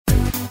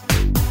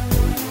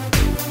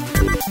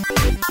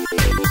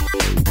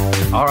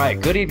All right,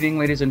 good evening,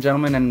 ladies and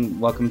gentlemen,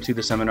 and welcome to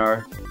the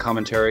seminar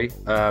commentary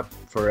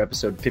for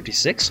episode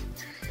 56.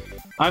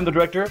 I'm the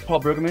director, Paul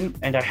Brueggemann,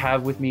 and I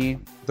have with me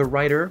the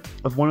writer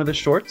of one of the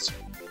shorts,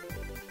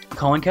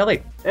 Colin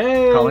Kelly.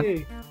 Hey!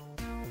 Colin.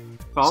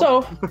 Paul?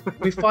 So,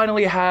 we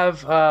finally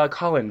have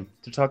Colin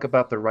to talk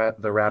about the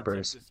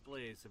rappers,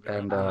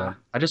 and I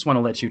just want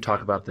to let you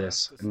talk about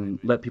this and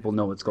let people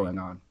know what's going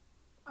on.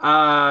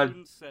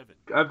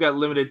 I've got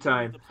limited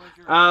time.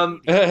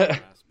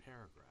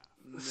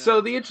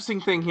 So the interesting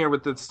thing here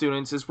with the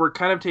students is we're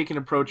kind of taking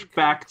an approach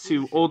back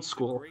to old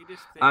school.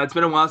 It's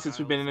been a while since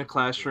we've been in a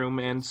classroom,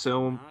 and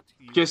so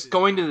just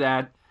going to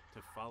that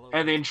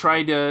and then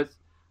trying to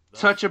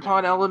touch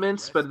upon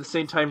elements, but at the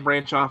same time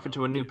branch off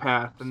into a new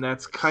path, and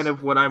that's kind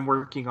of what I'm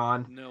working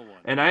on.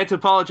 And I had to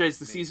apologize,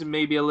 the season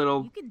may be a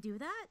little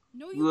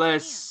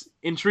less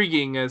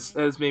intriguing as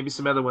maybe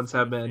some other ones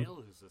have been.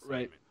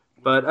 Right.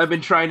 But I've been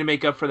trying to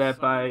make up for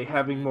that by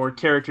having more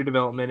character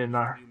development in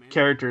our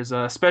characters,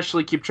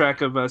 especially keep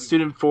track of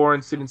Student 4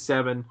 and Student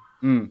 7,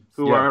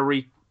 who are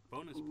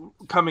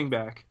coming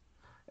back.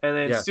 And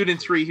then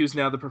Student 3, who's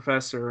now the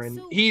professor. And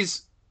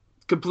he's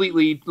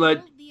completely,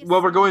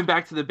 while we're going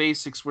back to the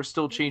basics, we're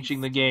still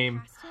changing the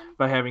game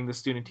by having the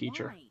student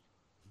teacher.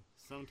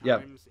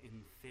 Yeah.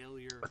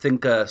 I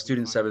think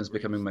Student 7 is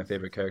becoming my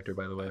favorite character,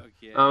 by the way.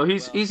 Oh,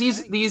 he's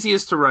the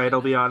easiest to write,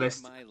 I'll be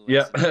honest.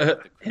 Yeah,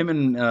 him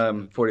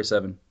and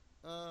 47.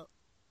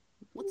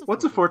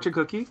 What's a fortune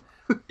cookie?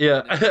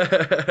 Yeah.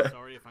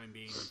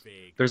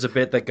 There's a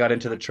bit that got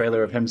into the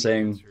trailer of him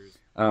saying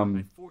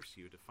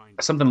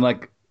something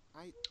like,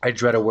 I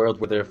dread a world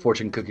where their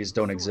fortune cookies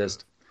don't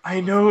exist. I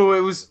know,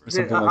 it was...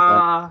 something like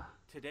that.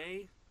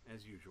 Today,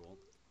 as usual,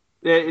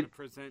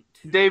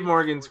 Dave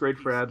Morgan's great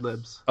for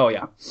ad-libs. Oh,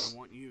 yeah.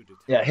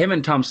 Yeah, him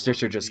and Tom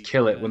Stitcher just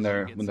kill it when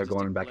they're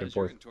going back and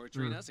forth.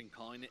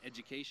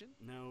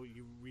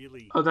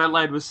 Oh, that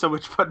line was so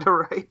much fun to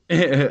write.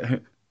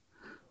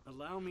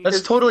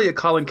 That's totally a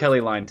Colin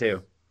Kelly line,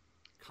 too.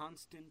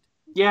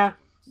 Yeah.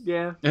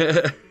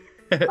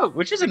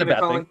 Which isn't a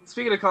bad thing.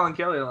 Speaking of Colin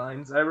Kelly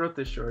lines, I wrote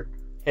this short.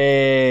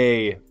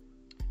 Hey.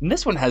 And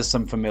this one has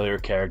some familiar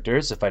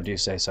characters, if I do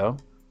say so.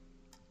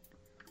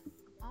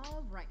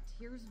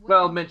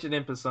 Well, mention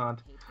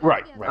Imposant.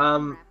 Right.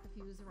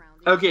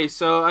 Okay,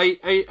 so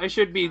I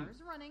should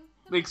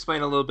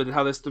explain a little bit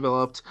how this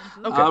developed.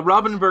 Okay.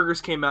 Robin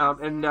Burgers came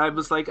out, and I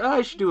was like,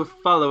 I should do a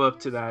follow-up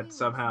to that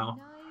somehow.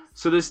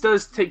 So this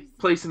does take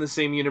place in the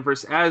same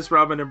universe as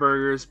Robin and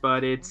Burgers,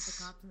 but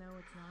it's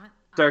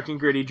dark and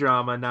gritty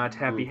drama, not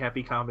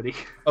happy comedy.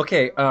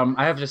 Okay,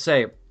 I have to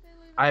say,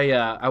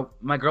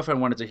 my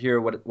girlfriend wanted to hear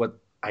what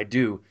I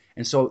do,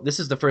 and so this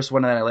is the first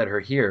one that I let her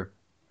hear.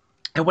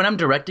 And when I'm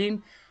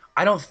directing,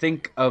 I don't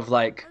think of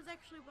like...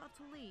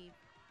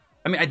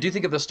 I mean, I do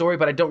think of the story,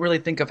 but I don't really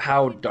think of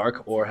how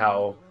dark or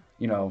how,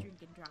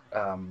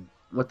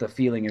 what the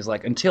feeling is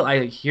like until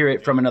I hear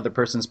it from another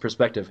person's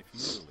perspective.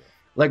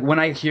 Like, when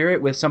I hear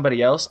it with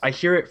somebody else, I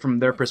hear it from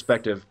their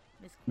perspective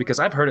because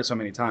I've heard it so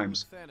many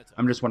times.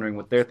 I'm just wondering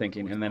what they're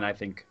thinking, and then I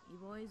think,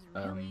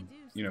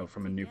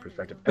 from a new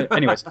perspective. But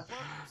anyways,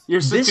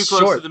 you're so too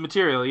close to the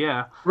material,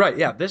 yeah. Right,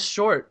 yeah. This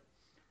short,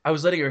 I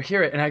was letting her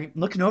hear it, and I'm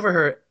looking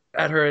over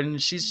at her,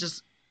 and she's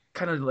just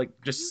kind of like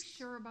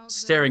just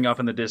staring off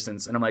in the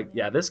distance, and I'm like,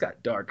 yeah, this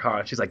got dark,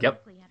 huh? She's like,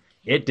 yep,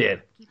 it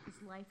did.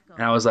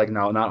 And I was like,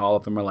 no, not all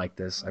of them are like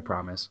this, I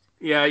promise.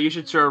 Yeah, you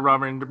should show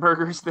Robin and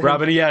Burgers thing.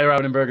 Robin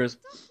and Burgers.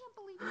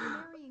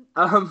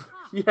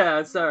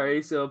 Yeah,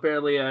 sorry. So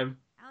apparently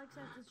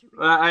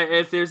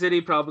if there's any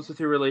problems with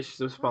your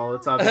relationships, Paul,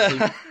 it's obviously...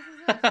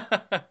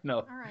 No.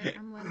 All right,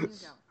 I'm letting you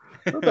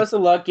go. Well, best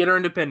of luck. Get her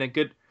independent.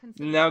 Good.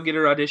 Now get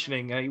her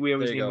auditioning. We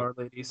always need more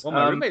ladies. Well,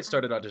 my roommate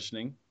started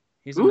auditioning.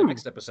 He's in the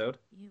next episode.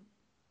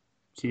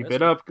 Keep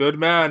it up. Good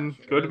man.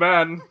 Good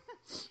man.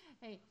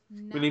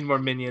 We need more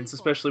minions,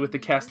 especially with the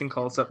casting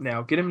calls up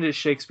now. Get him into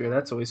Shakespeare.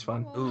 That's always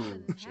fun.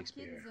 Ooh,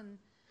 Shakespeare.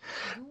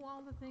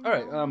 All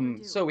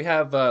right. So we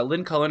have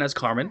Lynn Cullen as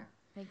Carmen.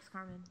 Thanks,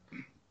 Carmen.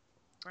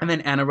 And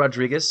then Anna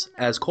Rodriguez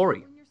as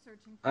Corey.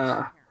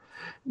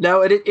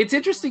 Now, it's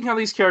interesting how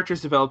these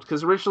characters developed,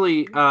 because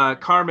originally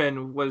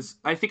Carmen was...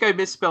 I think I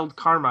misspelled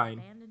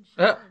Carmine.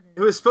 It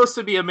was supposed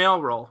to be a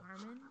male role.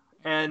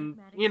 And,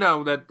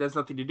 that has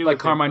nothing to do with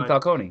Carmine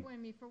Falcone.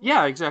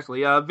 Yeah,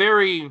 exactly.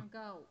 Very...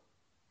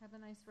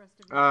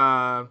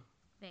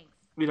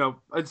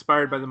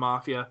 inspired by the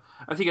Mafia.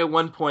 I think at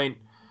one point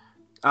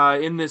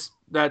in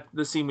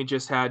the scene we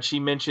just had, she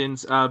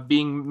mentions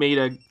being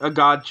made a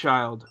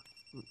godchild,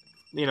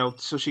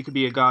 so she could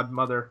be a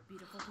godmother.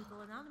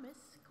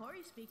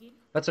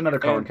 That's another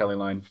Colin Kelly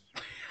line.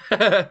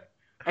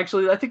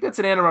 Actually, I think that's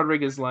an Anna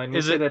Rodriguez line.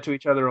 We say that to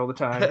each other all the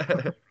time.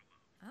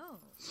 Oh,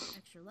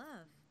 extra love.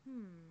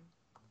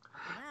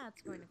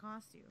 That's going to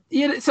cost you.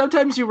 Yeah,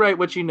 sometimes you write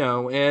what you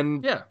know,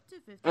 and yeah.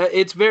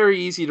 It's very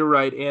easy to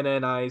write Anna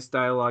and I's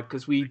dialogue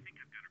because we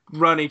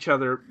run each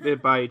other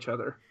by each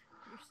other.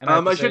 And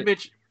I should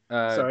mention,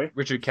 sorry,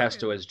 Richard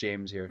Casto as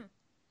James here.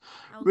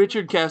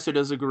 Richard Casto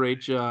does a great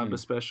job,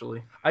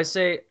 especially. I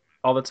say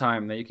all the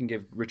time that you can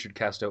give Richard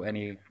Casto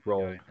any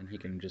role and he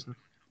can just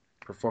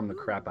perform the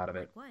crap out of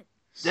it. Like what?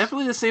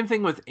 Definitely the same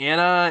thing with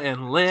Anna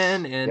and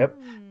Lynn and Yep.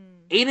 Hmm.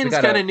 Aiden's We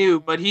gotta- kind of new,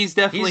 but he's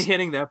definitely He's-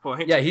 hitting that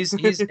point. Yeah, he's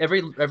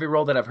every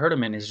role that I've heard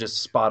him in is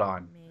just spot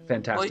on.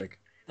 Fantastic.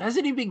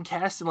 Hasn't he been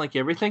cast in like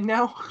everything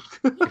now?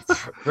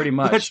 Pretty That's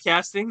much.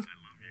 casting.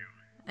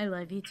 I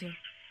love you too.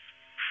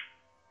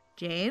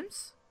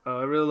 James? Oh,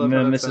 I really love. And how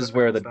then that this sound is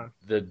where effect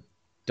the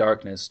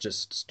darkness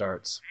just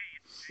starts.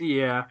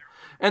 Yeah,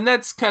 and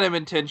that's kind of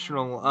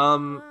intentional.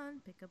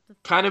 Pick up the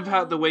Kind of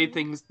how the way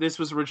phone. this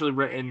was originally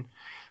written,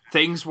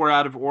 things were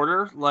out of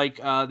order. Like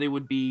they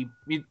would be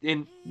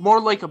in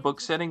more like a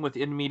book setting with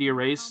in media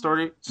res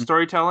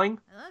storytelling.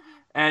 I love you.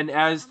 And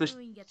as the Tell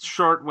me when you get this.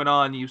 short went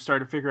on, you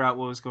started to figure out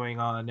what was going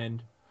on,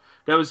 and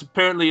that was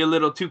apparently a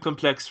little too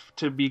complex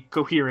to be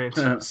coherent.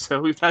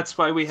 So that's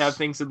why we have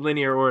things in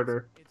linear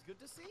order. It's good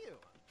to see you.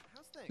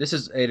 How's things? This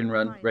is Aiden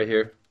Run right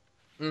here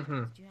Hmm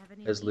Do you have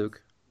any as leads?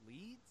 Luke.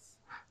 Leads?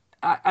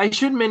 I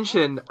should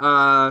mention,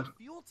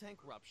 Fuel tank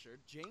ruptured.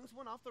 James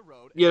went off the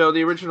road. you know,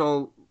 the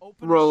original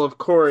Opened role a of shop.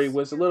 Corey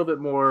was a little bit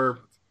more,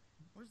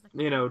 Where's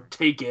the you know, car?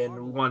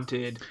 taken,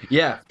 wanted,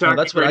 Yeah, no, dark,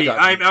 that's what I gritty, got.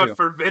 I'm too. out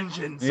for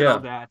vengeance and Yeah. all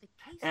that. The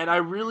case And I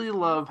really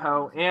love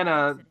how was an Anna,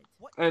 accident.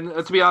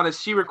 and to be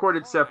honest, she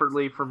recorded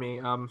separately for me.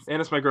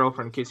 Anna's my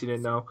girlfriend, in case you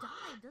didn't know.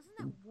 Doesn't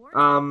that warrant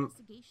Um, an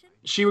investigation?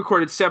 She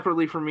recorded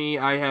separately for me.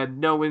 I had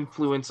no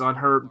influence on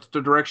her,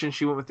 the direction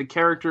she went with the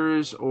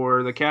characters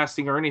or the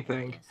casting or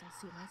anything. Yes,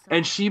 I see myself.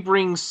 And she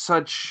brings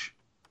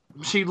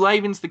she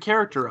livens the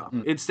character up.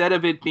 Mm. Instead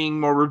of it being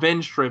more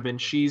revenge driven,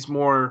 she's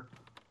more,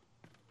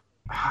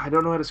 I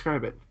don't know how to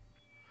describe it.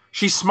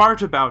 She's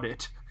smart about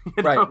it.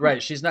 you know?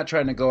 Right. She's not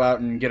trying to go out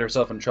and get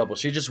herself in trouble.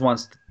 She just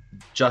wants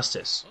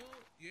justice.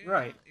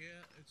 Right.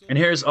 And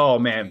here's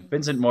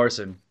Vincent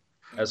Morrison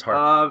as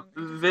Harper.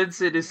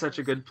 Vincent is such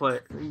a good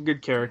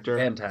good character.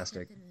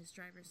 Fantastic. In his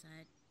driver's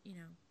side, you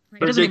know, He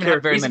But doesn't good even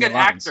have very he's a many good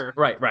lines. actor.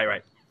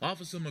 Right.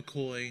 Officer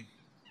McCoy,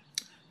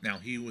 now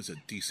he was a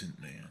decent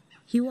man.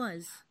 he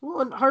was.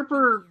 Well, and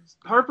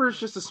Harper's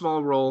just a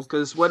small role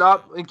because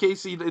in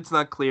case it's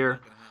not clear,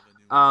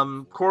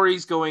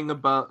 Corey's going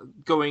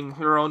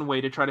her own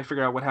way to try to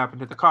figure out what happened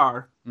to the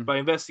car by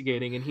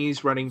investigating, and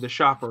he's running the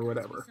shop or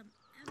whatever. Some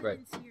Right.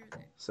 evidence here that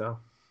So,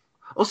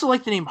 also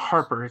like the name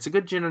Harper. It's a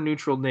good gender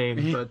neutral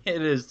name, but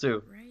It is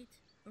too. right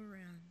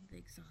around the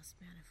exhaust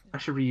manifold. I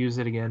should reuse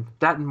it again.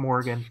 That and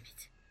Morgan. Damn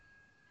it.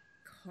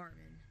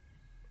 Carmen.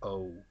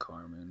 Oh,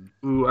 Carmen.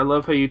 Ooh, I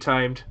love how you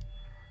timed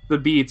the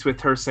beats with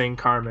her saying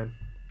Carmen.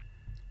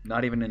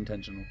 Not even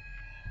intentional.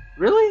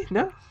 Really?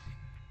 No.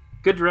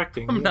 Good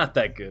directing. I'm not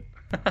that good.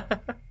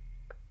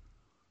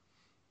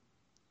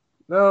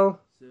 No.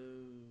 So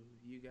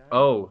you guys.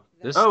 Oh,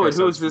 this. Oh, guy and who's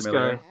sounds this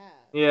familiar. guy?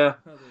 Yeah.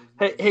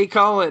 Hey,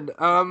 Colin.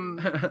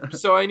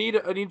 So I need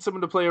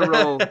someone to play a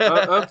role.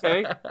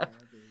 Okay.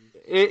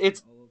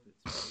 It's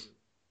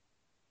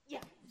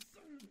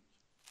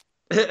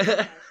Do you have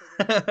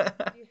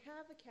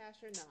a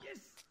cash or not?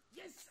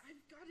 Yes,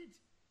 I've got it.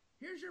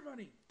 Here's your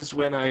money. just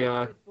when I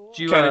Good boy.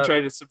 Do you, kind of uh,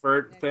 try to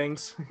subvert Next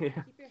things. time, Yeah.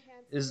 keep your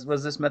hands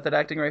Was this method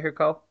acting right here,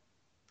 Carl?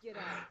 Get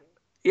out of here.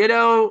 You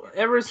know,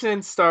 ever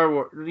since Star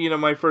Wars,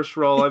 my first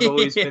role, I've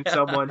always been Yeah.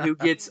 someone who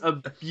gets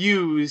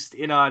abused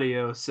in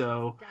audio. So,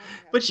 Down to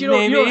have But you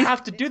Maybe. don't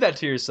have to do that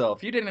to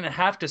yourself. You didn't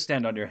have to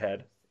stand on your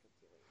head.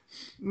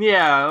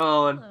 yeah,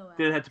 well, and Hello,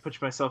 did have Alex. to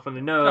punch myself in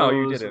the nose. No,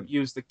 you didn't.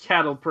 Use the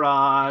cattle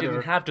prod. You didn't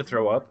Or... have to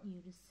throw up. I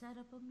want you to set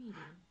up a meeting.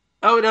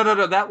 Oh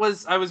no! That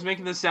was I was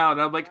making the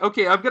sound. I'm like,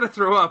 okay, I'm gonna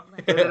throw up,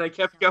 and then I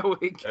kept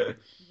going.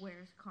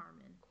 Where's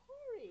Carmen?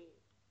 Corey.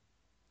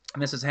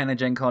 And this is Hannah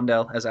Jane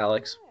Condell as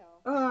Alex. Well,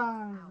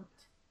 Ah. Out.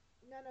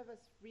 none of us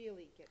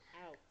really get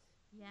out.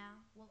 Yeah,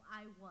 well,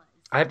 I was.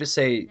 I have to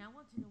say, Now I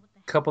want to know what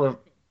the couple hell of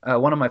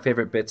happened. one of my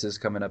favorite bits is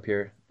coming up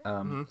here.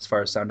 Mhm. As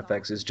far as sound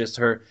effects, is just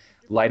her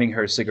lighting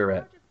her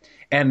cigarette.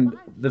 And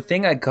the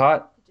thing I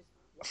got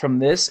from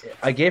this,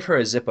 I gave her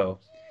a Zippo,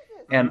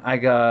 and I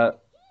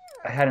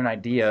had an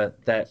idea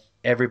that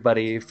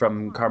everybody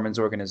from Carmen's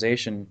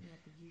organization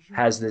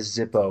has this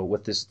Zippo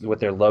with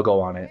their logo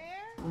on it.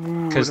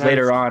 Because Ooh,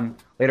 later that's-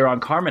 on,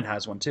 Carmen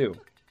has one too. You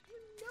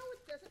know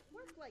it doesn't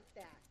work like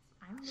that.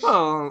 I'm not-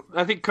 Well,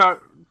 I think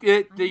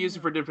they use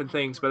it for different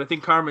things, but I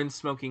think Carmen's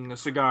smoking a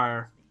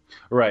cigar.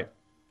 Right.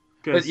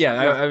 'Cause, But yeah,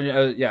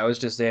 I was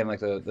just saying like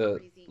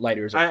the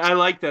lighters. I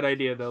like that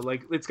idea though.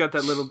 Like it's got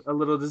that a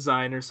little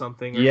design or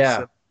something. Or Yeah.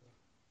 some-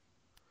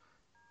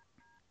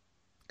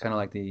 Kind of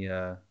like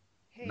the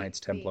Hey, Knights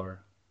V,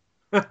 Templar.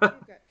 You got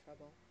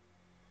trouble.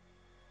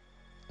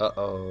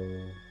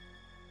 Uh-oh.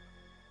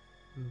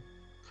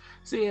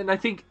 See, and I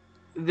think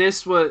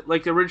this was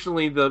like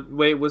originally the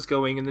way it was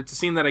going, and it's a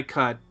scene that I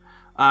cut.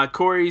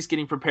 Corey's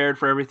getting prepared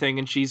for everything,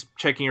 and she's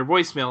checking her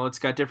voicemail. It's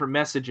got different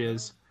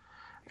messages,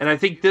 and I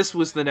think this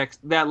was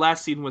that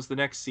last scene was the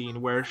next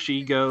scene where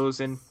she goes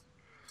and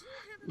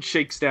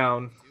shakes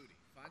down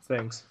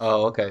things.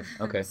 Oh, okay.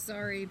 I'm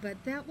sorry,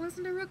 but that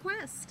wasn't a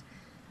request.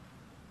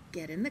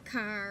 Get in the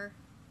car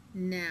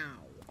now.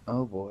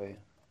 Oh boy.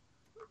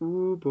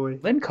 Ooh boy.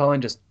 Lynn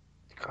Cullen just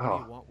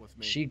Oh,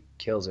 she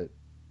kills it.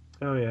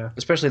 Oh yeah.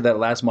 Especially that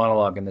last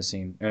monologue in the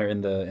scene or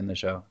in the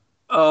show.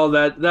 Oh,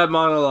 that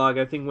monologue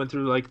I think went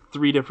through like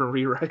 3 different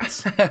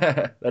rewrites.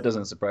 That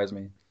doesn't surprise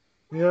me.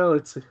 Yeah,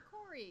 let's see.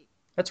 Corey,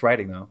 That's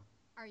writing though.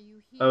 are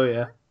you here? Oh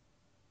yeah.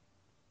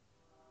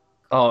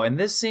 Oh, in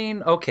this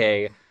scene,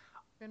 okay.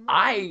 Been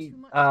I, watching too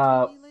much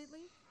uh, TV lately?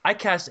 I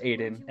cast What would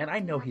Aiden, you and want I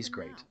to know he's happen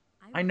great.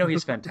 now? I know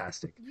he's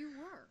fantastic. You were.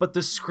 But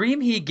the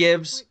scream he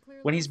gives Quite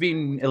clearly when he's so.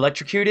 being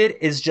electrocuted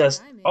is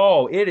just, I made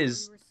oh, sure it you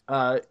is. were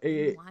smart.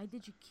 Why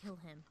did you kill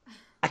him?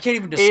 I can't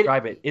even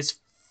describe it. It's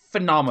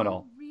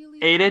phenomenal. Really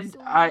Aiden, so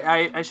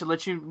I should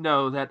let you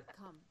know that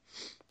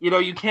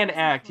Come. you can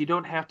act. You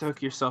don't have to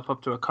hook yourself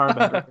up to a car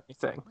battery or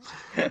anything.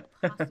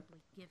 Possibly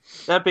give him.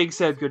 That being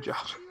said, good job.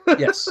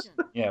 Yes.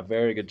 Yeah,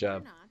 very good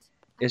job. You're not.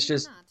 It's did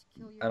just, not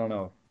kill your I don't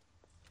know,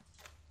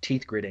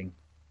 teeth gritting.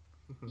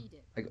 He did.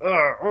 Like,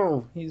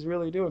 oh, he's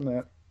really doing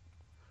that.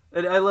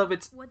 And I love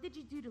it. What did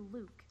you do to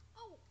Luke?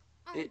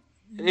 It-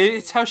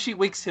 It's how she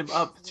wakes him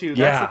up too. That's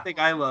Yeah. the thing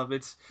I love.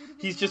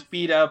 He's just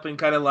beat up and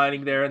kind of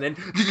lying there, and then.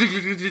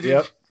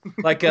 Yep.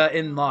 Like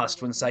in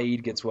Lost when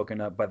Saeed gets woken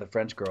up by the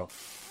French girl.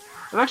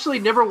 I've actually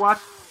never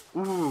watched.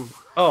 Ooh.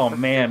 Oh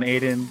man,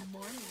 Aiden.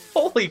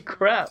 Holy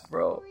crap,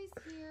 bro. Corey's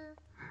here.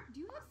 Do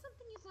you have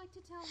something you'd like to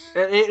tell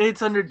her?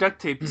 It's under duct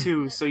tape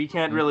too, so you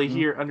can't really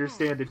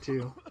understand it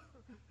too.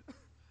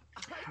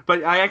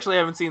 But I actually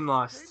haven't seen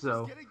Lost,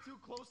 so.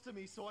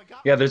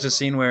 Yeah, there's a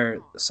scene where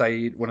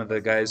Saeed, one of the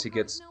guys, he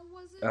gets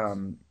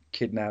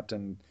kidnapped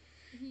and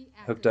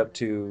hooked up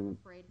to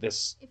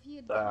this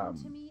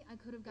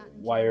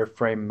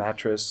wireframe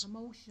mattress,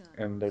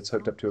 and it's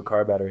hooked up to a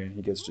car battery, and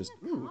he gets just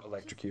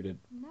electrocuted.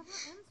 Never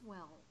ends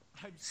well.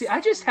 See, I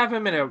just have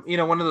him in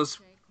a one of those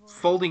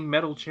folding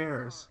metal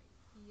chairs.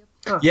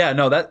 Yeah,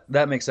 no,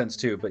 that makes sense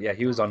too. But yeah,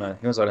 he was on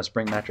a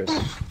spring mattress.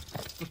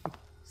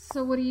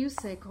 So what do you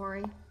say,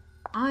 Corey?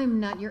 I'm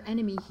not your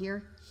enemy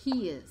here.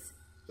 He is.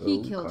 He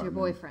Oh, killed your Carmen.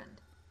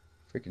 boyfriend.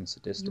 Freaking You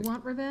sadistic.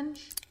 want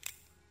revenge?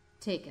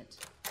 Take it.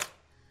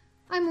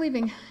 I'm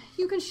leaving.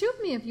 You can shoot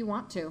me if you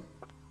want to.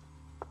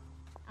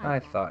 I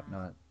thought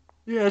not.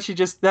 Yeah, she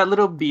just that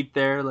little beat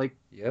there, like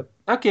Yep.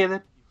 okay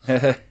then.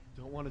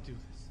 Don't want to do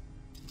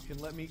this. You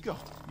can let me go.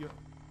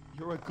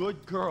 You're a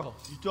good girl.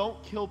 You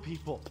don't kill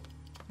people.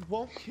 You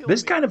won't kill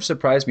This me. kind of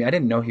surprised me. I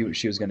didn't know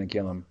she was gonna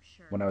kill him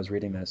when I was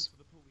reading this.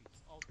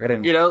 I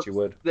didn't You know know, she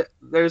would.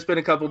 There's been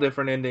a couple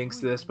different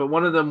endings to this, but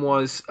one of them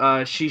was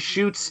she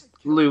shoots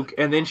Luke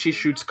and then she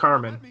shoots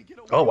Carmen.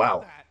 Oh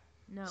wow.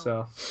 No,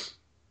 So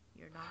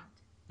you're not.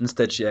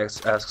 Instead, she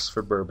asks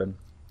for bourbon.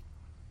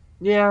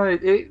 yeah,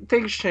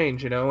 things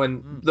change,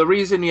 and the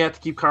reason you have to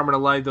keep Carmen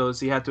alive though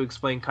is you have to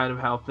explain kind of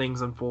how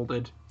things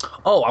unfolded.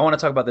 Oh, I want to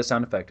talk about this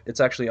sound effect. It's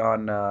actually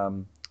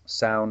on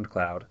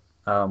SoundCloud.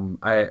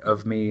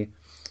 Of me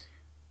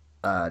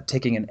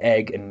taking an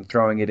egg and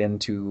throwing it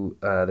into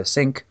the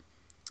sink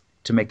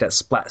to make that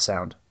splat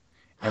sound.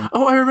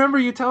 Oh, I remember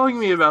you telling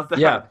me about that.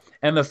 Yeah,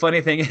 and the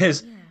funny thing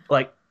is,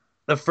 like,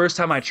 the first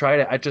time I tried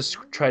it, I just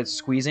tried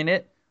squeezing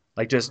it,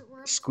 like just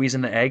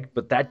squeezing the egg,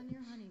 but that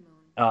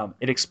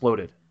it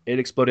exploded. It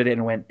exploded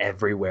and went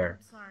everywhere,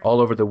 all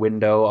over the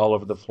window, all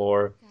over the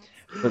floor.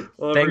 But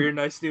Over your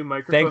nice new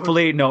microphone.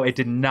 thankfully, no, it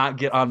did not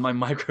get on my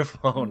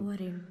microphone.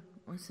 Wedding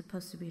was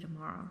supposed to be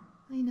tomorrow.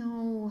 I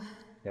know.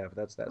 Yeah, but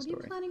that's that What are you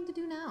story. planning to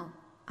do now?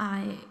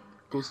 I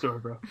Cool story,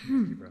 bro.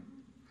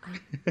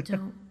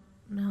 don't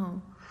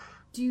know.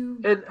 Do you?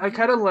 And I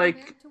kind of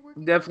like,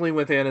 definitely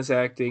with Anna's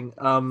acting,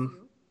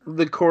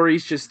 the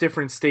Corey's just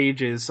different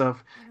stages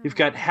of, you've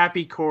got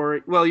happy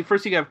Corey, well,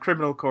 first you have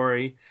criminal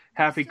Corey,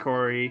 happy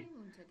Corey,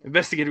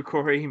 investigative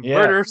Corey,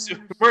 Yeah.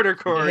 murder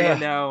Corey, Yeah.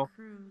 and now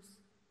Cruise.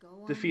 Go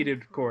on,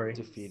 defeated Corey.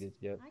 Defeated.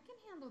 Yep. I can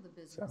handle the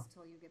business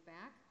till you get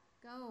back.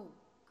 Go,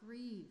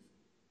 grieve,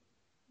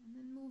 and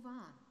then move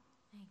on.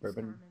 Thanks,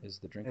 Bourbon Carmen. is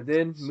the drink. And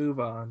then move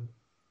on.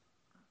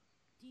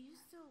 Do you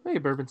still Hey,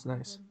 bourbon's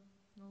nice.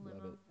 a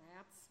little?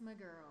 That's my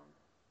girl.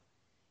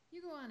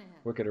 You go on ahead.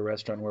 Work at a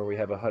restaurant where we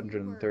have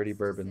 130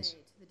 bourbons.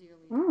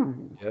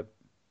 Ooh. Yep.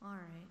 All right.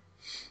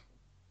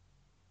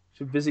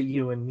 Should visit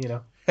you and,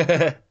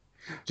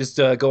 Just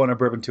go on a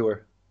bourbon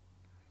tour.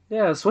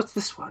 yes, what's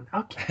this one?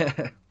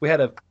 Okay. We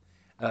had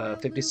a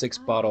 56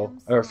 bottle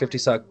or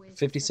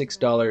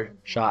 $56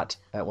 shot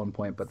at one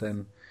point, but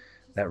then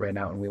that ran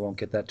out, and we won't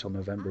get that till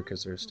November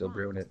because they're still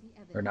brewing it,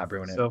 or not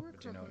brewing it. So-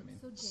 But you know what I mean?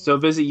 So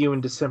visit you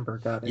in December,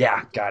 got it.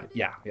 Yeah, got it.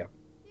 Yeah, yeah,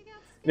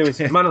 Anyways,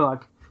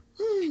 monologue.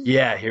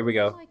 yeah. Here we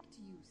go.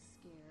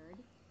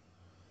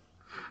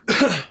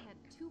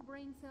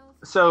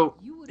 So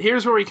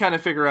here's where we kind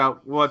of figure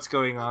out what's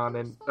going on,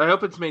 and I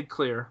hope it's made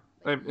clear.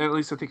 At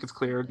least I think it's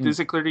clear. Is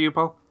it clear to you,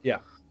 Paul? Yeah.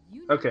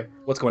 Okay.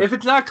 What's going If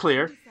it's not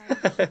clear,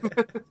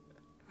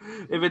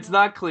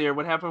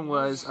 what happened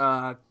was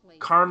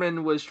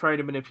Carmen was trying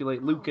to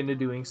manipulate Luke into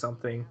doing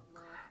something,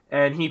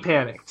 and he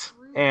panicked,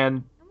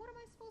 and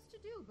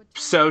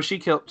so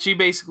he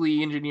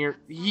basically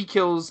he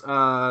kills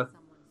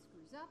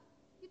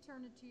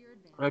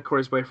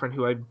Corey's boyfriend,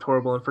 who I'm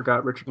horrible and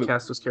forgot Richard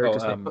Casto's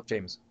character's name.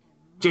 James.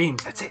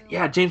 James, that's it.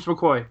 Yeah, James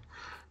McCoy.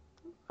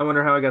 I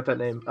wonder how I got that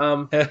name.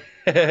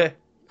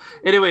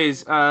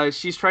 Anyways,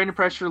 she's trying to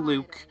pressure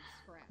Luke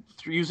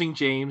through using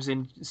James,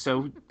 and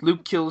so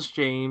Luke kills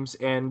James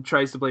and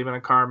tries to blame it on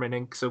Carmen,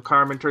 and so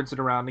Carmen turns it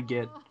around to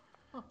get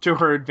to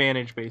her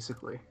advantage,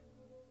 basically.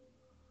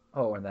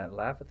 Oh, and that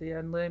laugh at the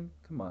end, Lynn?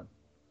 Come on.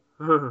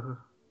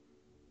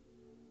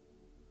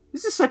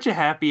 This is such a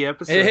happy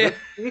episode.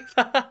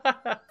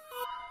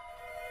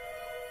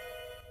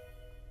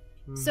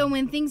 So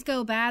when things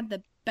go bad,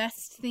 the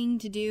best thing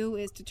to do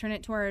is to turn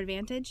it to our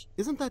advantage?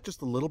 Isn't that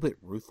just a little bit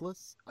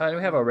ruthless? We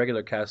have our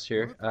regular cast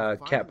here.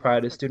 Cat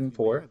Pride is student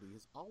 4.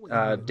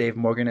 Dave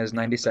Morgan is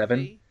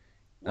 97.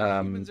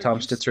 Tom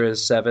Stitzer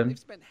is 7.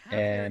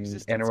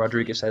 And Anna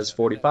Rodriguez has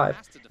 45.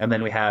 And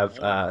then we have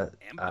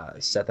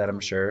Seth Adam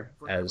Sher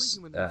as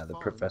the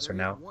professor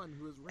now.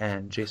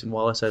 And Jason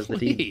Wallace as the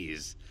dean.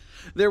 Please.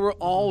 There will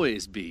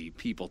always be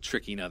people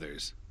tricking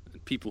others.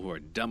 And people who are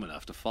dumb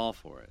enough to fall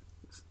for it.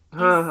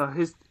 Tom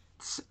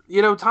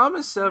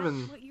is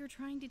 7.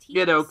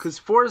 Because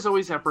 4 is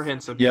always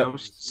apprehensive. Yep.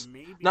 She's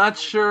not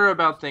sure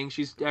about things.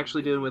 She's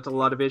actually dealing with a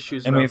lot of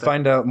issues. And we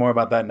find out more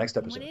about that next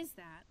episode. What is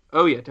that?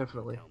 Oh yeah,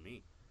 definitely.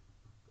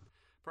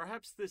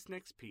 Perhaps this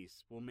next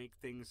piece will make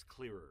things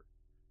clearer.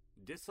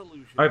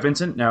 Disillusion. All right,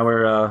 Vincent. Now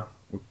we're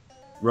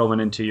rolling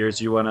into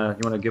yours. You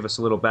wanna give us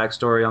a little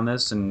backstory on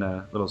this and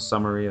a little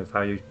summary of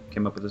how you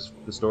came up with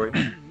the story?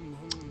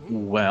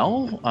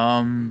 Well,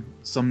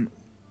 some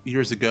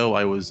years ago,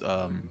 I was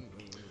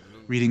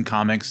reading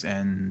comics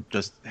and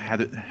just had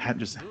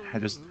this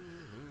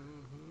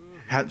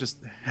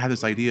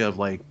idea of,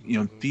 like,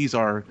 these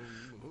are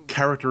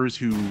characters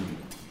who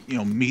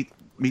meet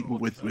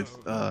with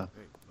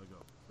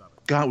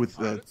God with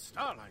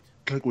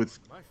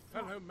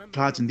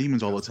gods and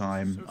demons all the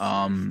time.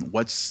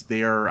 What's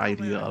their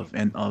idea of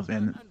an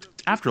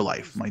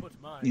afterlife?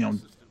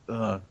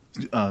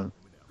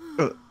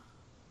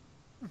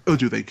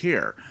 Do they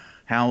care?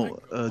 How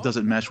does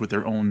it mesh with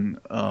their own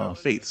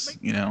faiths?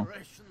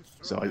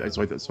 So I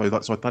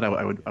thought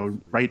I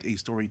would write a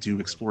story to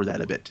explore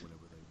that a bit.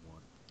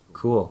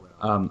 Cool.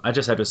 I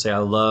just have to say I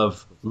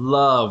love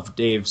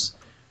Dave's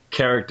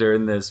character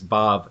in this,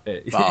 Bob.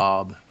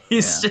 Bob.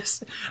 He's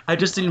just. I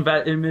just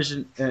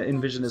envision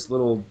this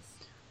little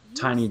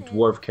tiny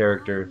dwarf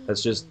character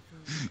that's just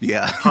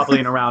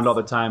hobbling around all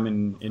the time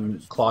in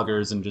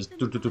cloggers and just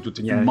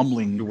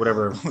mumbling, do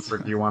whatever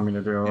frick you want me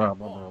to do.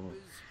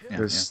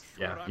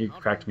 He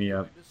cracked me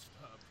up.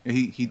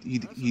 He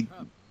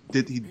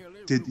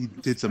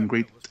did some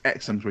great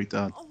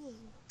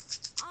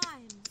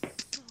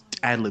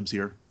ad libs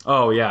here.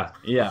 Oh yeah.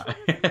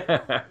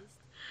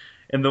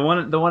 And the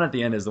one at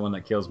the end is the one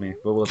that kills me,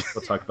 but we'll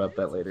talk about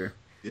that later.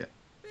 Yeah.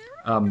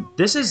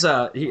 This is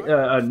a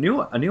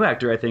new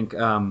actor, I think.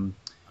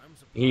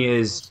 He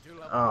is.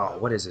 Oh,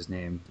 what is his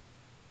name?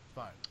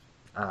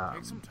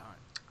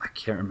 I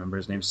can't remember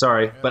his name.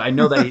 Sorry, but I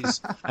know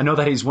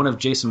that he's one of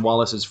Jason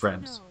Wallace's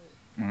friends,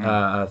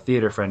 a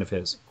theater friend of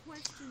his.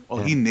 Oh,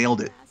 he nailed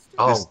it.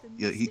 Oh,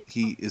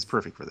 he is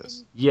perfect for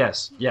this.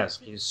 Yes,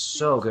 he's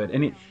so good,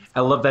 and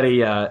I love that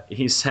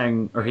he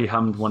sang or he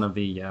hummed one of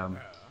the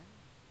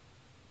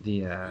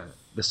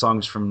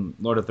songs from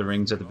Lord of the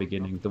Rings at the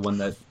beginning, the one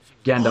that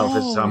Gandalf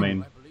is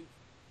humming.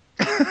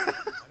 I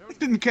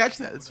didn't catch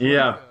that.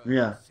 Yeah.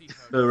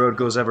 The road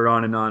goes ever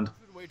on and on.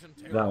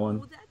 That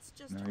one.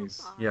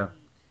 Nice. Yeah.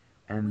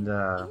 And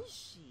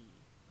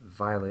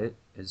Violet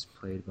is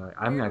played by...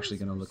 I'm actually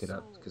going to look it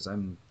up because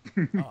I'm...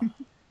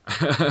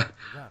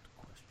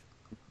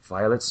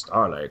 Violet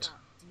Starlight.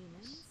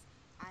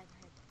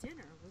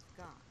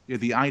 Yeah,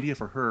 the idea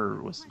for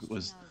her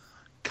was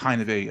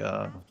kind of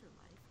a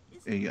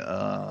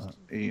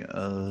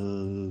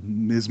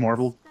Ms.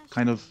 Marvel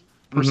kind of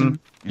person.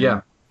 Mm-hmm.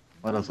 Yeah.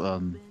 A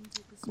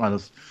lot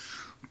of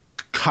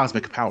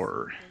cosmic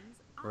power.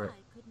 Right.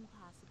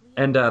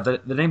 And the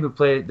name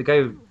the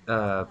guy who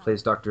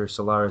plays Dr.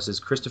 Solaris is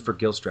Christopher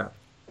Gilstrap.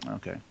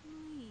 Okay.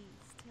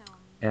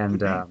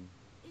 And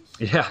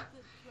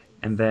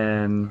and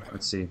then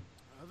let's see.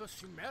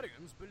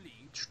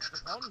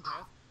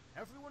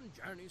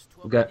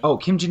 We got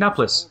Kim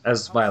Giannopoulos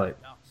as Violet.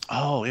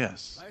 Oh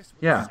yes.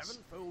 Yeah.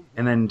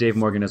 And then Dave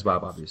Morgan as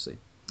Bob, obviously.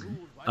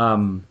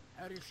 And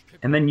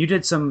then you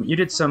did some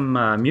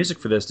music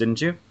for this,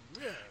 didn't you?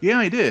 Yeah,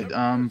 I did.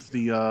 For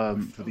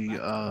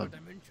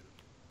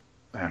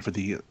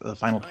the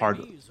final part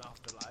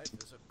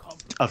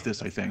of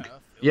this, I think.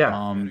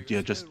 Yeah.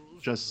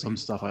 Just some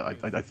stuff I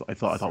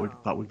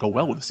thought would go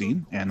well with the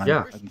scene, and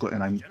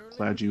I'm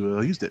glad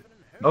you used it.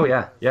 Oh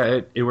yeah,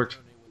 it worked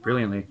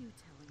brilliantly.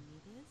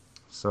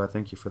 So I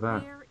thank you for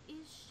that.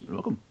 You're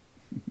welcome.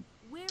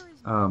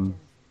 What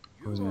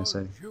was I gonna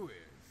say?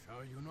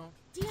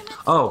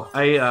 Oh,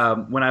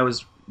 when I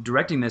was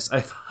directing this,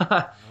 I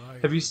thought,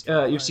 have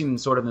you've seen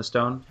Sword in the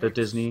Stone, the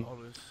Disney?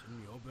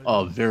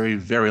 Oh, very,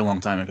 very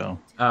long time ago.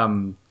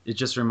 It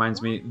just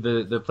reminds me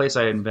the place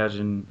I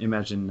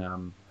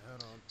imagine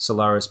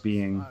Solaris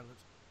being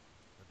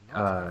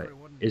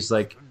is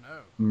like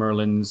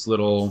Merlin's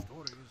little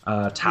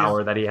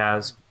tower that he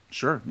has.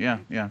 Sure. Yeah.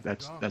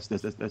 That's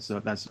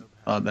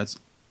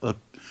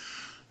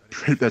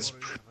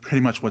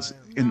pretty much what's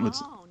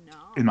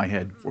in my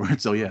head for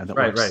it. So yeah, that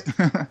works.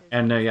 Right.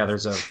 And yeah,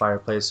 there's a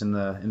fireplace in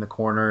the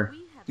corner.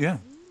 Yeah.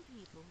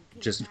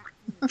 Just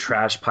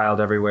trash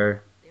piled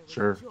everywhere.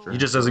 Sure. He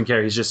just doesn't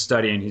care. He's just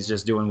studying. He's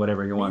just doing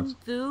whatever he wants.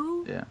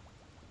 Yeah.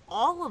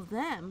 All of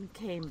them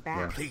came back.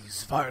 Yeah.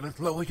 Please, Violet,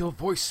 lower your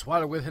voice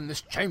while we're in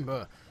this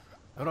chamber.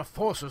 There are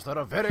forces that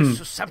are very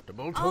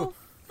susceptible to... Oh,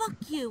 fuck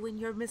you in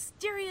your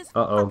mysterious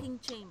Uh-oh. fucking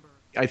chamber.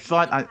 I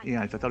thought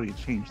we could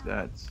change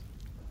that.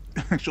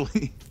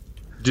 Actually.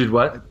 Dude,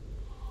 what?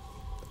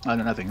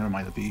 Nothing. Never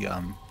mind.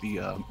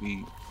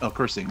 The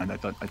cursing. I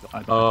thought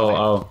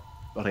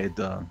I had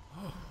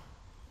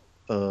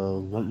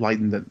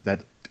lightened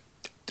that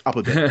up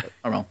a bit.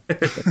 Oh, well.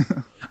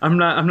 I'm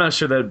not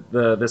sure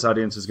that this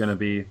audience is going to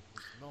be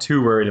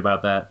too worried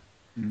about that.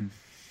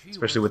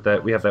 Especially with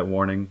that, we have that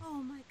warning.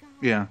 Oh my god.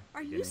 Yeah.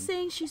 Are you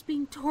saying she's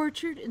being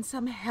tortured in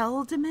some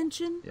hell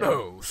dimension? Yeah.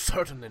 No,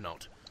 certainly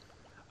not.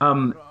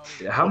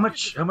 How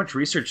much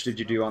research did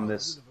you do on the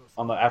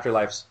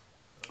afterlives?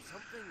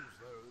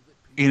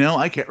 You know,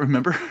 I can't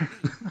remember.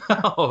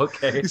 Oh,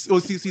 okay. Well,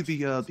 see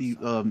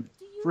the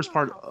first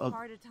part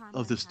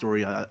of the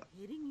story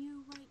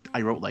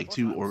I wrote like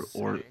 2 or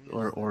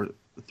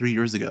 3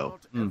 years ago,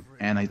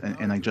 and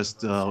I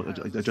just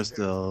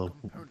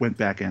went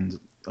back and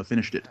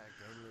finished it.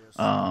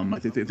 I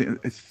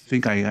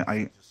think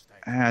I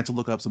had to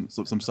look up some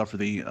stuff for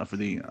the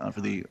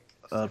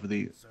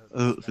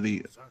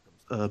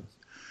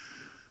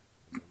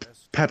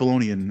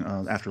Babylonian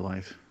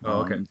afterlife.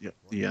 Oh, okay.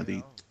 Yeah,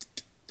 the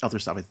other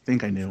stuff I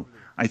think I knew.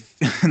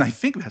 And I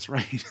think that's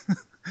right.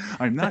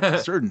 I'm not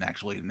certain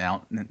actually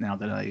now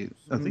that I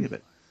think of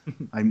it.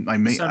 I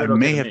may have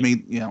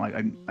made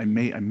I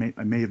may have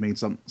made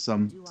some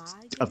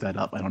of that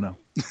up. I don't know.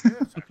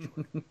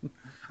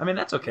 I mean,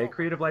 that's okay.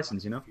 Creative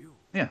license, you know.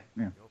 Yeah.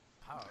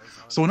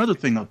 So another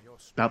thing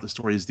about the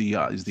story is the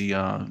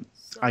idea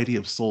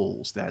of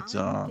souls, that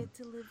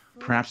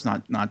perhaps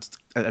not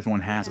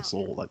everyone has a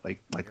soul.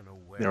 Like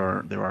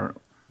there are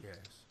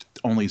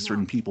only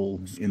certain people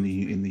in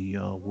the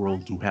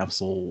world who have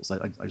souls.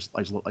 I just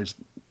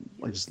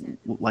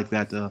like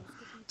that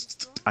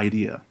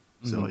idea.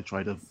 So I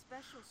try to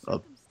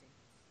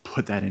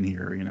put that in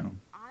here, you know.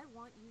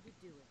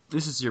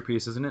 This is your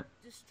piece, isn't it?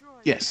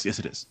 Yes,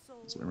 it is.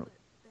 That's what I wrote.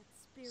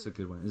 It's a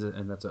good one. Is it?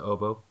 And that's an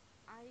oboe?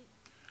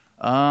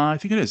 I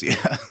think it is,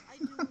 yeah.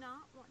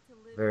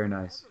 Very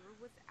nice.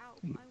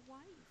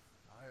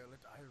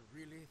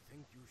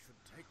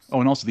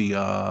 Oh, and also the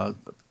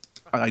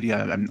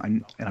idea.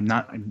 I'm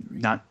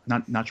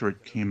not sure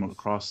it came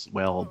across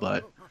well,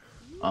 but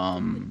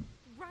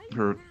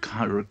her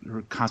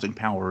cosmic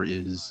power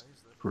is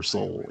her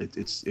soul.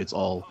 It's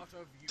all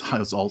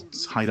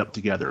tied up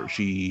together.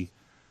 She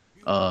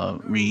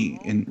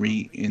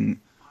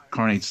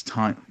reincarnates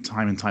time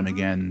and time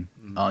again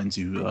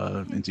into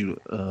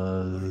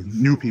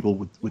new people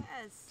with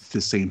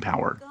the same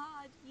power.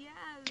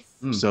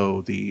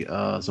 So the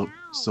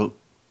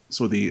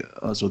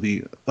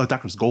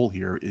Doctor's goal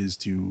here is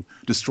to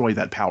destroy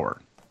that power,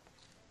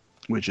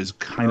 which is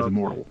kind of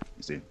immortal.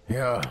 You see?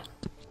 Here,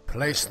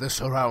 place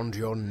this around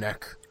your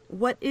neck.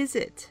 What is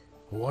it?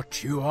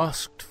 What you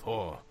asked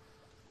for.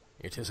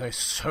 It is a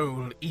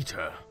soul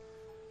eater.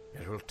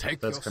 It will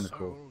take That's your kind of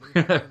soul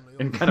cool.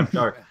 And kind of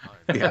dark.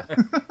 Yeah.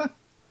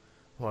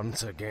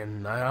 Once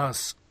again, I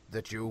ask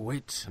that you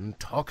wait and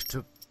talk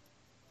to...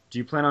 Do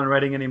you plan on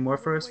writing any more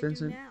for us,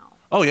 Vincent?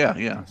 Oh,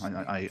 yeah.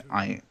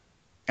 I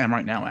am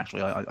right now,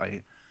 actually.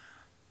 I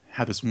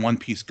have this one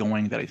piece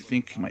going that I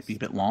think might be a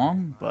bit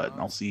long, but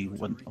I'll see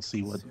what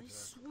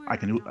I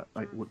can do.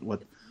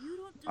 What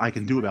I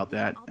can do about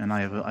that. And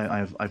I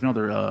have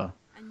another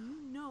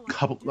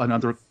couple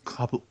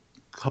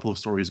of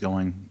stories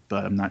going,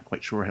 but I'm not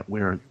quite sure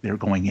where they're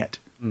going yet.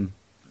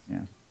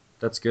 Yeah,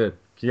 that's good.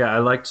 Yeah, I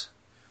liked.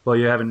 Well,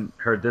 you haven't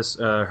heard this,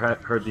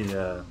 heard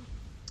the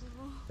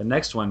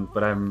next one,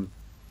 but I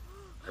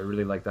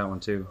really like that one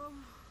too.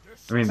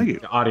 I mean,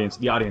 the audience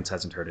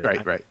hasn't heard it.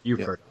 Right. You've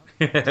heard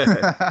it.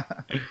 Bob,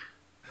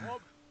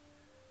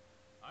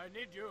 I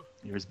need you.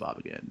 Here's Bob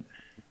again.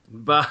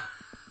 Bob.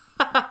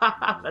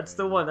 That's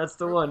the one.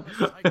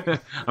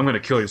 I'm gonna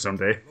kill you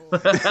someday.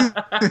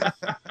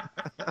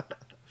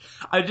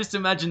 I just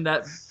imagine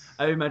that.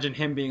 I imagine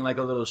him being like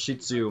a little Shih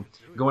Tzu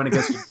going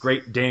against a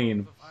Great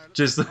Dane,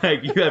 just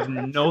like you have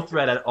no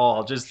threat at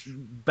all. Just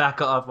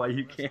back off while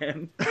you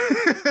can.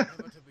 Yeah.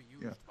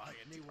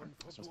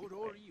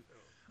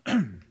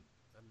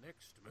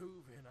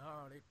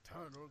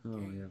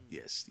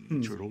 Yes, the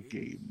eternal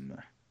game.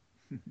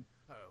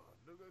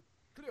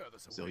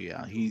 So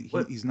yeah,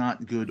 he's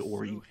not good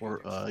or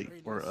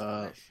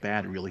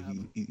bad really.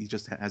 He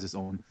just has his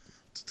own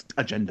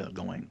agenda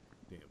going.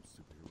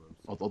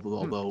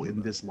 Although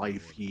in this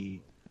life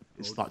he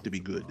is thought to be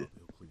good.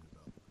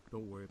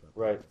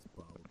 Right.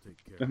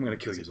 I'm gonna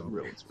kill you.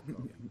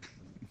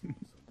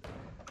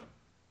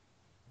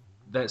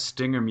 That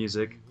stinger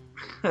music.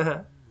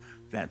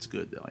 That's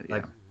good though.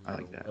 Yeah, I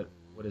like that.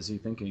 What is he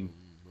thinking?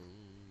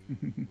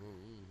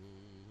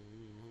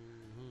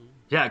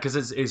 Yeah, because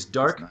it's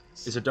dark.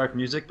 Nice. It's a dark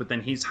music, but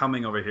then he's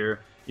humming over here.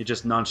 You're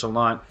just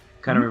nonchalant.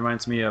 Kind of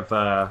reminds me of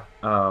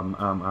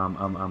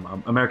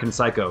American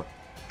Psycho.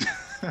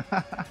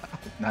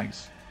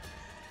 Nice.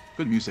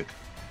 Good music.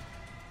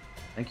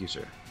 Thank you,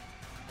 sir.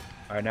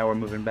 All right, now we're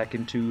moving back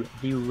into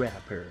the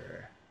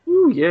rapper.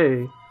 Ooh,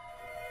 yay.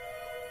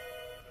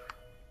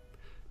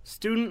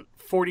 Student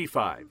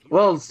 45.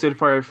 Well, Student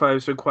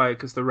 45's been quiet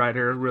because the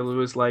writer really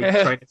was like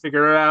trying to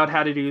figure out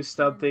how to do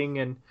something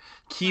and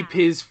keep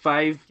his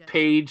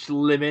 5-page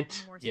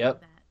limit.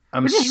 Yep.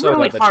 I'm Which is so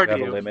really glad that hard you to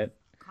have a do. limit.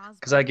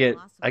 Because I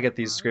get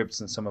these scripts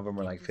and some of them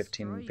are like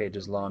 15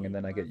 pages long, and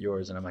then I get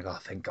yours and I'm like, oh,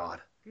 thank God.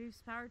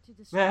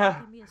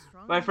 Yeah,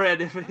 my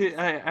friend, if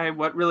I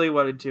really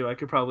wanted to, I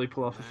could probably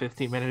pull off a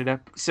 15-minute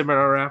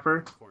seminar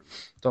rapper.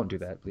 Don't do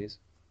that, please.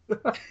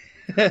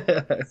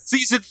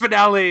 Season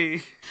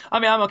finale. I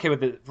mean, I'm okay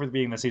with it for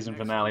being the season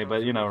finale,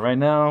 but you know, right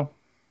now.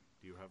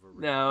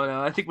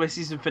 No, I think my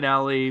season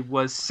finale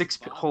was 6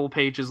 whole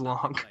pages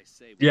long.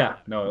 Yeah,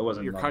 no, it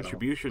wasn't. Your long at all.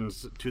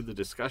 contributions to the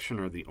discussion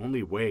are the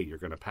only way you're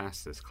going to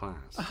pass this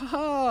class.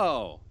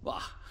 Oh,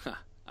 well,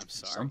 I'm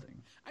sorry.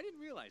 Something. I didn't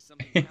realize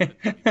something happened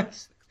to me.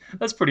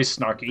 That's pretty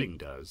snarky. Thing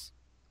does.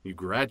 You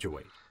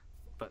graduate.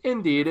 But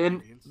Indeed,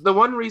 and the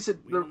one reason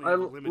I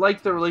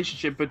like the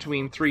relationship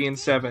between 3 and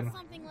 7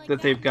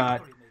 that they've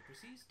got,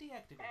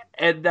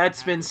 and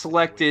that's been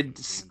selected.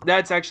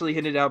 That's actually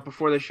hinted out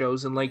before the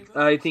shows, and like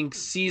I think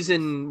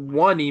season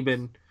 1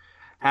 even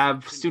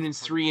have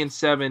students 3 and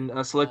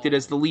 7 selected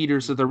as the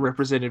leaders of their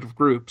representative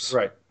groups.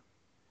 Right.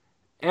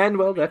 And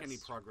well,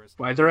 that's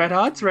why they're at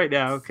odds right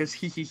now, because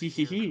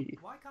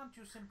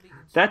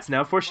that's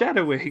now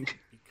foreshadowing.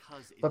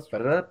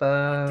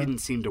 Didn't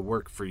seem to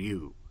work for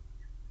you.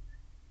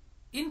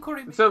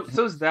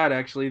 So's that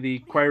actually, the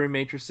Choiry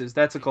Matrices.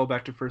 That's a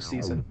callback to first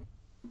season.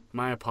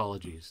 My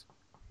apologies.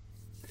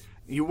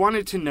 You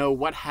wanted to know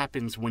what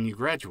happens when you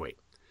graduate.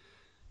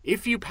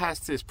 If you pass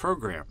this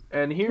program,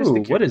 and here's Ooh,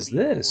 the what is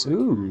this?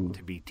 Ooh.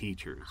 to be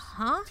teachers.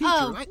 Huh? Teacher,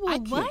 Oh, I well,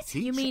 can't what?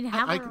 teach. You mean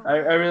have I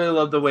really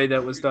love the way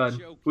that was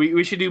done.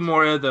 We should do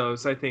more of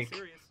those, I think.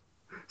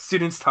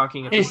 Students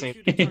talking at the same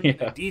time.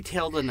 Yeah.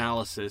 Detailed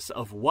analysis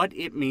of what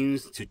it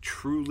means to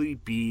truly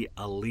be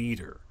a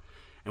leader,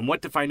 and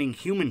what defining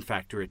human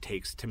factor it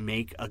takes to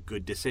make a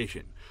good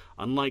decision,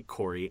 unlike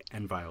Corey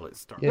and Violet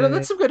Star. You know,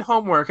 that's some good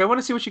homework. I want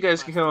to see what you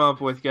guys can come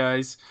up with,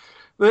 guys.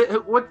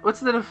 What's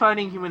the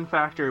defining human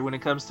factor when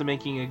it comes to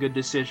making a good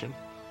decision?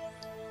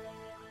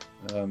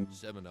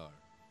 Seminar,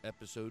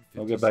 episode 57.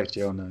 I'll get back to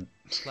you on that.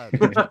 Cloud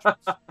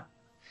Intelligence.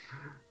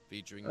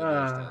 Featuring the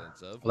voice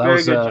talents of Well,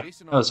 that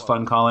Jason was fun,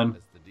 Armstrong Colin.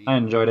 as the dean, I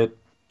enjoyed it.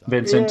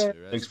 Vincent,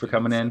 Dr. thanks for Student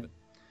coming in. 7,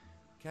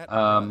 Kat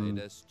Um,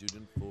 McBride as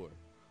Student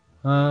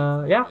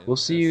 4. Yeah, we'll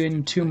see you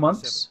in 2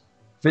 months.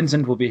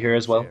 Vincent will be here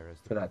as well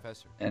for that,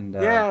 and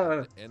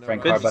Yeah,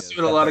 Frank Vince Carba. is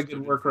doing a lot of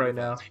good work right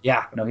now.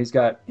 Yeah, no, he's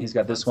got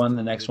this one,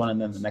 the next one, and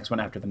then the next one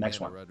after the next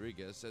one.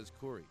 Rodriguez as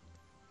Corey.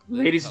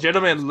 Ladies and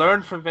gentlemen,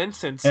 learn from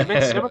Vincent.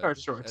 Submit seminar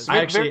shorts. I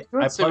actually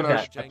Submit I seminar plugged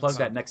shorts. that. I plugged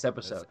that next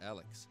episode.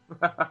 Alex.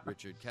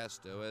 Richard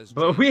Casto as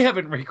But James. we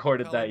haven't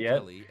recorded that Colin yet.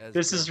 Kelly as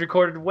This is Jack.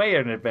 recorded way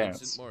in Vincent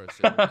advance.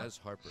 Morrison as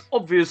Harper.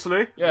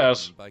 Obviously.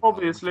 Yes. Written by Colin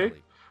Obviously.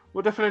 Kelly.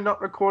 We're definitely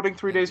not recording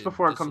 3 days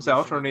before it comes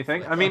out or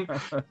anything. I mean,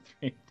 3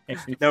 days.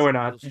 no, we're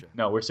not.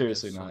 No, we're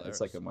seriously not.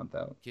 It's like a month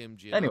out. Kim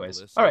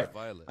Anyways, Giannopoulos all right. as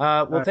Violet.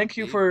 Well, thank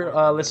you for Dave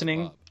Martin as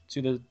listening Bob.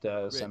 to the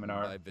Written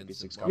seminar. by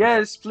Vincent B6 Martin.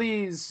 Yes,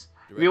 please.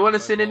 If you want to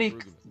send any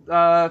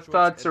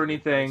thoughts or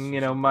anything, you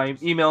know, my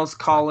email's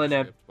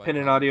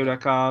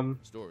colin@pinandaudio.com.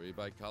 Story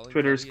by Colin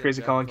Twitter's Kelly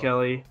Crazy and Colin Jack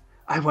Kelly.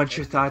 I want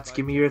your thoughts.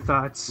 Give me your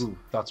thoughts. Ooh,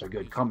 thoughts are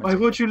good. Comments. Why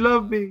won't you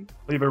love me?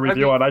 Leave a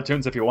review on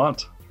iTunes if you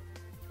want.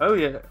 Oh,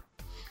 yeah.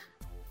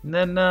 And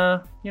then,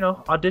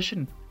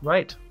 audition.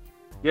 Right.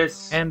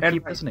 Yes. And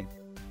keep listening.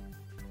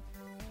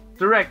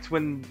 Direct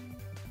when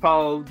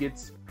Paul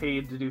gets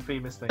paid to do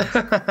famous things.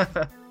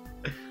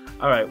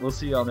 All right. We'll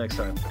see y'all next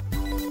time.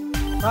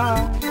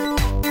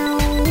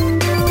 Bye.